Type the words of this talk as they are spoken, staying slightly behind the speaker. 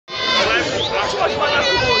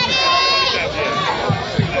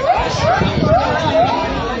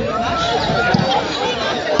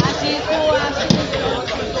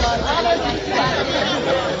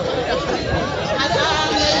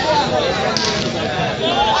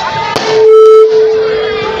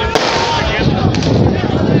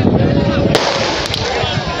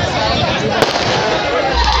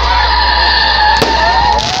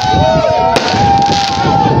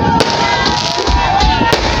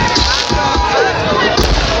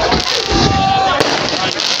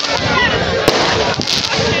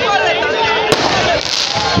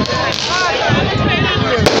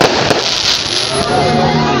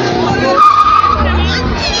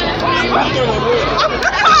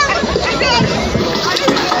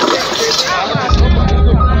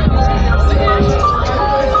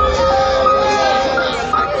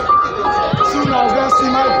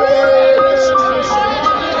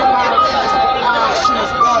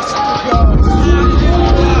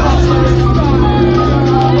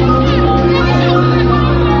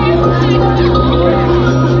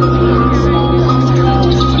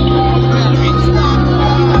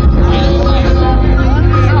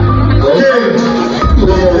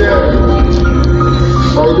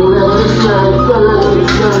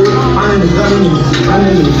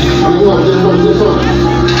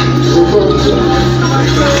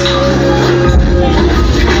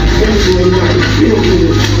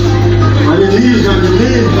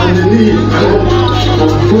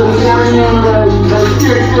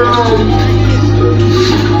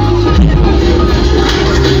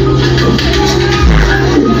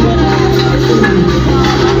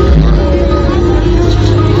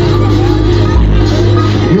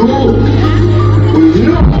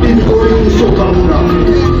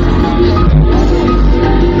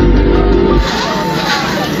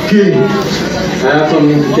King, I have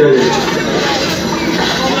something to tell you.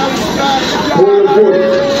 Hold the fort.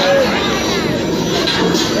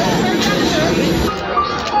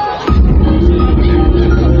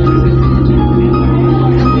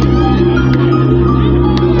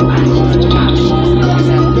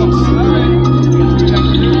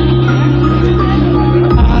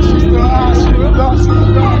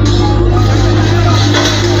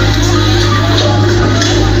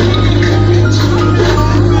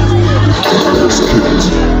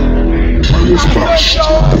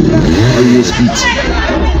 I was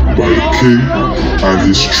beaten by the king and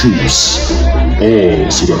his troops,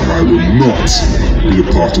 all so that I will not be a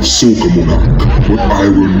part of Soca Monarch, but I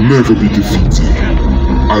will never be defeated.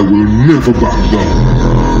 I will never back down.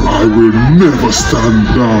 I will never stand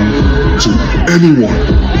down to anyone,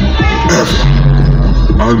 ever.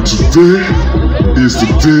 And today is the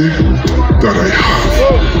day that I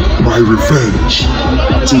have my revenge.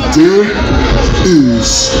 Today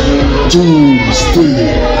is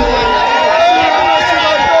Doomsday.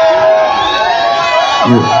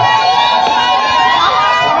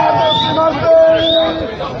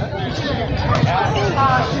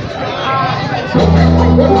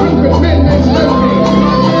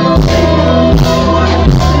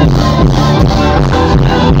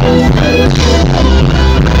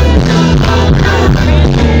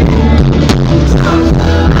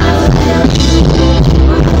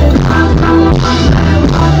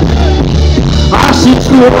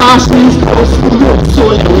 Ashes,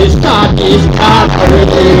 so you start this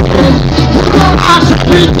gathering. Ashes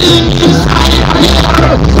breathing inside of you.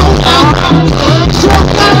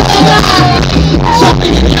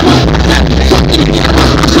 Something in your something in your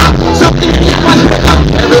something in your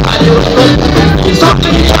everybody was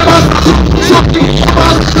something in your something in your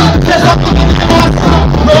there's something in your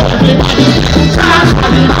no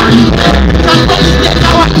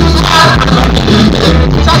everybody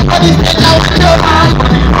somebody's dead now somebody's dead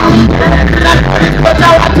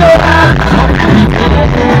now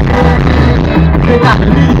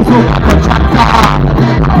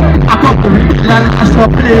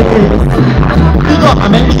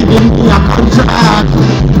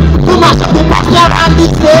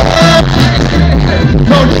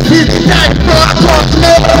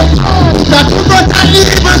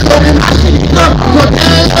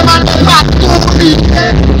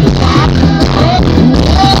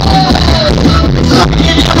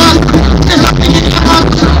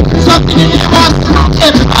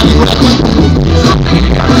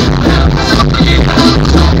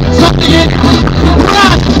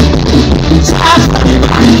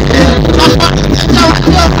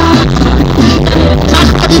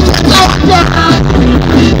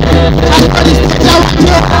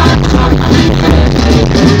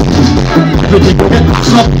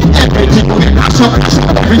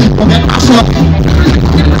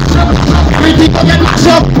Everything will get mashed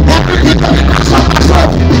up.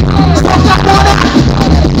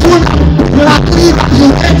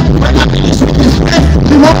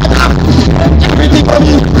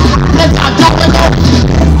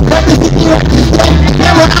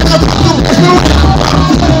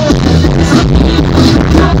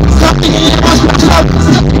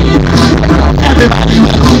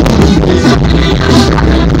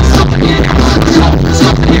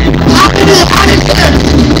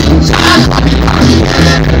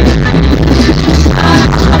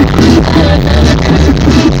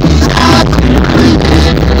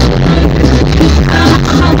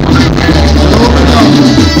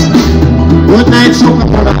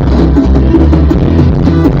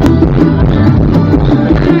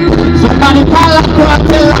 go and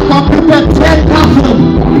tell her to prepare 10 coffee.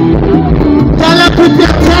 Tell her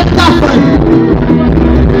prepare 10 coffee.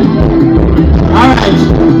 Alright.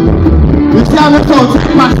 We see how we talk to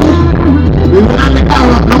Pastor. We will not make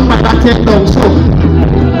our number that take down. So,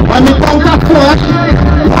 when we count to 4,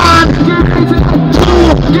 1, 2,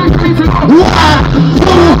 1,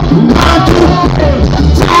 2, 1, 2.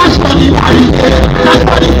 Charge for the body. Charge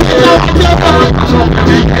for the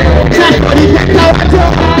Charge for the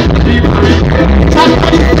Charge for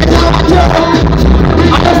the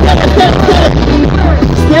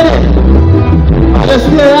Stay. Just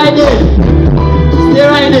stay right there. Stay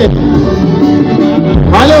right there.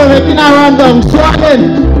 Hello, making a random. So again.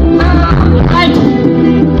 Right.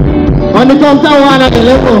 On the count of 1 at the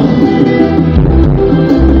level. 1.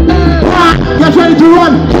 Get ready to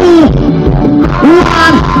run. 2. 1,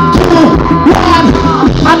 2, 1.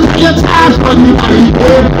 And you charge for the body.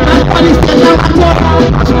 Charge for the stage of water.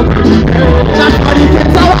 Charge for the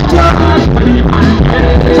stage of water.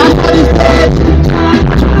 Charge for the stage.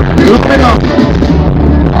 Look it up.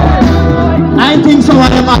 I think some of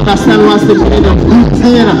them understand what's the meaning of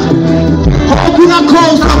Doomsday. How can a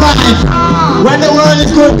cow survive when the world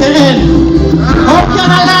is going to end? How can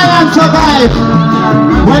a lion survive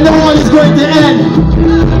when the world is going to end?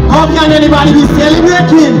 How can anybody be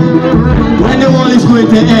celebrating when the world is going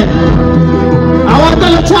to end? I want you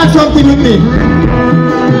to chant something with me.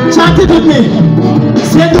 Chant it with me.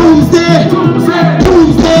 Say Doomsday. Doomsday.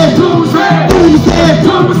 Doomsday. Doomsday. Doomsday.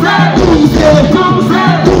 Doomsday.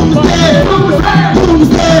 Doomsday.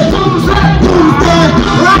 Doomsday. Doomsday. Doomsday.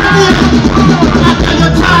 Right here. I tell you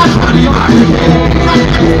charge for the body.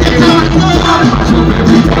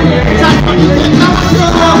 Charge for the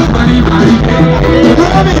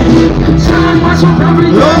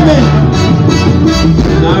Love me.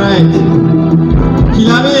 Alright.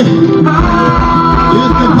 Killer me.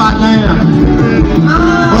 Use the partner.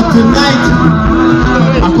 But tonight,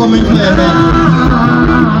 I'm coming to heaven.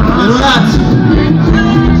 You know that?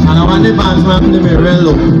 And I want the bands to me real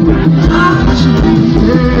low.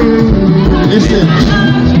 Listen.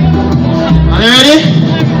 Are you ready?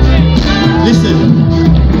 Listen.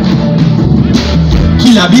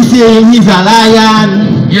 Killer be saying he's a lion.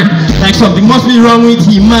 Yeah. Like something must be wrong with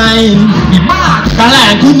his mind. The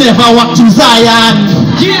lion could never walk to Zion.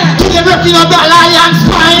 Yeah. To the breaking of that lion's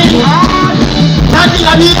spine. That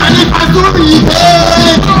killer be and he has to be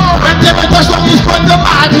dead. When they went to show his front of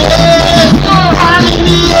madness. One in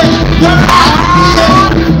the air, you're right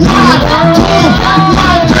here. 1, 2, 1,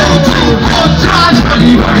 2, 3, 4, charge for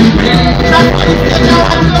the body. Charge for the stage of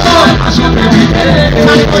water. Charge for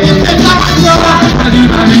the stage of water. Charge for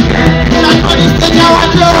the stage of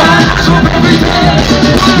water.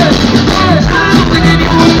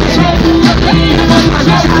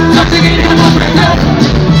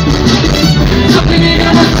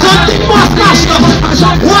 Something must mash up.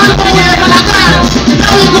 One more.